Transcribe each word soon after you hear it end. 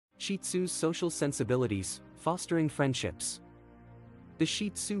Shih Tzu's social sensibilities, fostering friendships. The Shih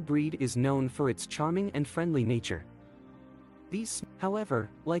Tzu breed is known for its charming and friendly nature. These, however,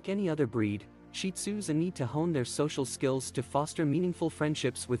 like any other breed, Shih Tzus need to hone their social skills to foster meaningful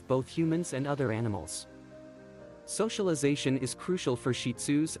friendships with both humans and other animals. Socialization is crucial for Shih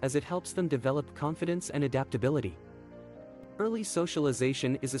Tzus as it helps them develop confidence and adaptability. Early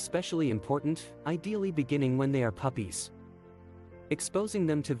socialization is especially important, ideally beginning when they are puppies. Exposing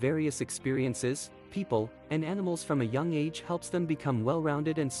them to various experiences, people, and animals from a young age helps them become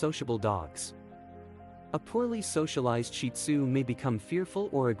well-rounded and sociable dogs. A poorly socialized Shih Tzu may become fearful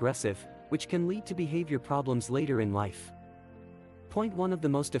or aggressive, which can lead to behavior problems later in life. One of the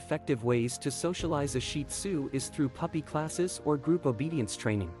most effective ways to socialize a Shih Tzu is through puppy classes or group obedience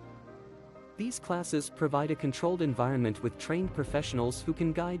training. These classes provide a controlled environment with trained professionals who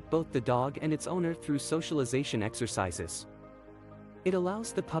can guide both the dog and its owner through socialization exercises. It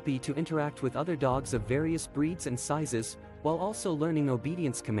allows the puppy to interact with other dogs of various breeds and sizes, while also learning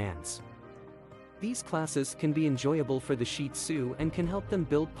obedience commands. These classes can be enjoyable for the Shih Tzu and can help them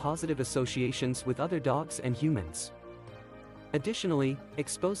build positive associations with other dogs and humans. Additionally,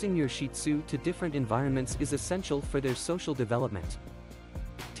 exposing your Shih Tzu to different environments is essential for their social development.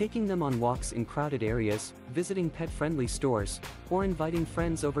 Taking them on walks in crowded areas, visiting pet-friendly stores, or inviting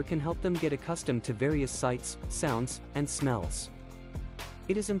friends over can help them get accustomed to various sights, sounds, and smells.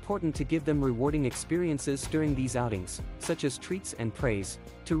 It is important to give them rewarding experiences during these outings, such as treats and praise,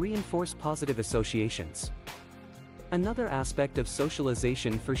 to reinforce positive associations. Another aspect of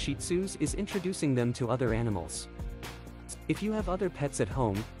socialization for Shih Tzus is introducing them to other animals. If you have other pets at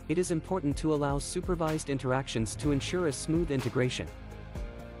home, it is important to allow supervised interactions to ensure a smooth integration.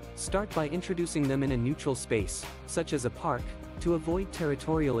 Start by introducing them in a neutral space, such as a park, to avoid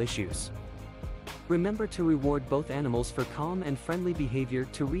territorial issues. Remember to reward both animals for calm and friendly behavior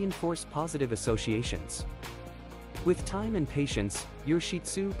to reinforce positive associations. With time and patience, your Shih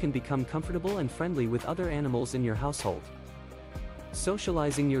Tzu can become comfortable and friendly with other animals in your household.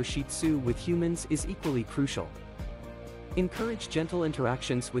 Socializing your Shih Tzu with humans is equally crucial. Encourage gentle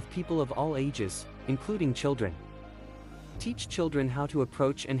interactions with people of all ages, including children. Teach children how to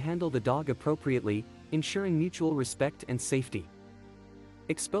approach and handle the dog appropriately, ensuring mutual respect and safety.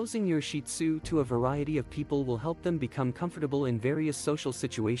 Exposing your Shih Tzu to a variety of people will help them become comfortable in various social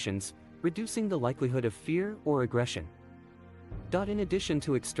situations, reducing the likelihood of fear or aggression. In addition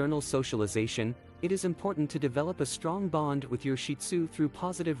to external socialization, it is important to develop a strong bond with your Shih Tzu through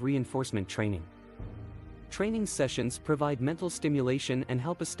positive reinforcement training. Training sessions provide mental stimulation and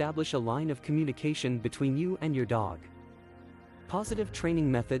help establish a line of communication between you and your dog. Positive training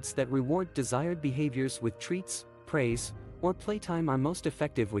methods that reward desired behaviors with treats, praise, or playtime are most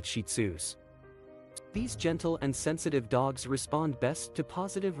effective with Shih Tzus. These gentle and sensitive dogs respond best to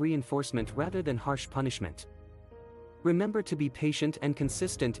positive reinforcement rather than harsh punishment. Remember to be patient and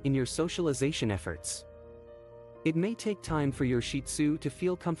consistent in your socialization efforts. It may take time for your Shih Tzu to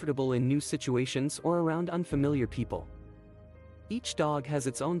feel comfortable in new situations or around unfamiliar people. Each dog has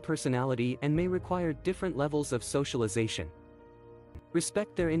its own personality and may require different levels of socialization.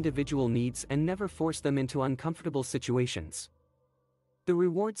 Respect their individual needs and never force them into uncomfortable situations. The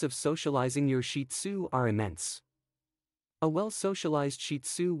rewards of socializing your Shih Tzu are immense. A well-socialized Shih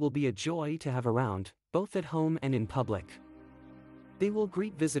Tzu will be a joy to have around, both at home and in public. They will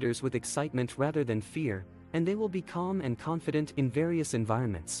greet visitors with excitement rather than fear, and they will be calm and confident in various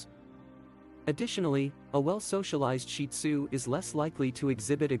environments. Additionally, a well-socialized Shih Tzu is less likely to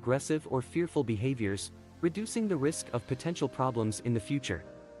exhibit aggressive or fearful behaviors, reducing the risk of potential problems in the future.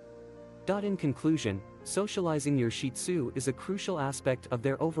 In conclusion, socializing your Shih Tzu is a crucial aspect of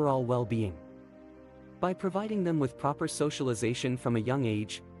their overall well-being. By providing them with proper socialization from a young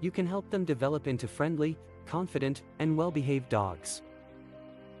age, you can help them develop into friendly, confident, and well-behaved dogs.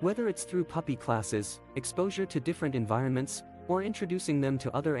 Whether it's through puppy classes, exposure to different environments, or introducing them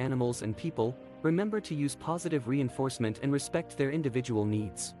to other animals and people, remember to use positive reinforcement and respect their individual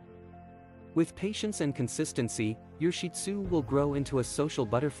needs. With patience and consistency, your Shih Tzu will grow into a social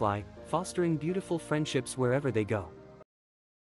butterfly, fostering beautiful friendships wherever they go.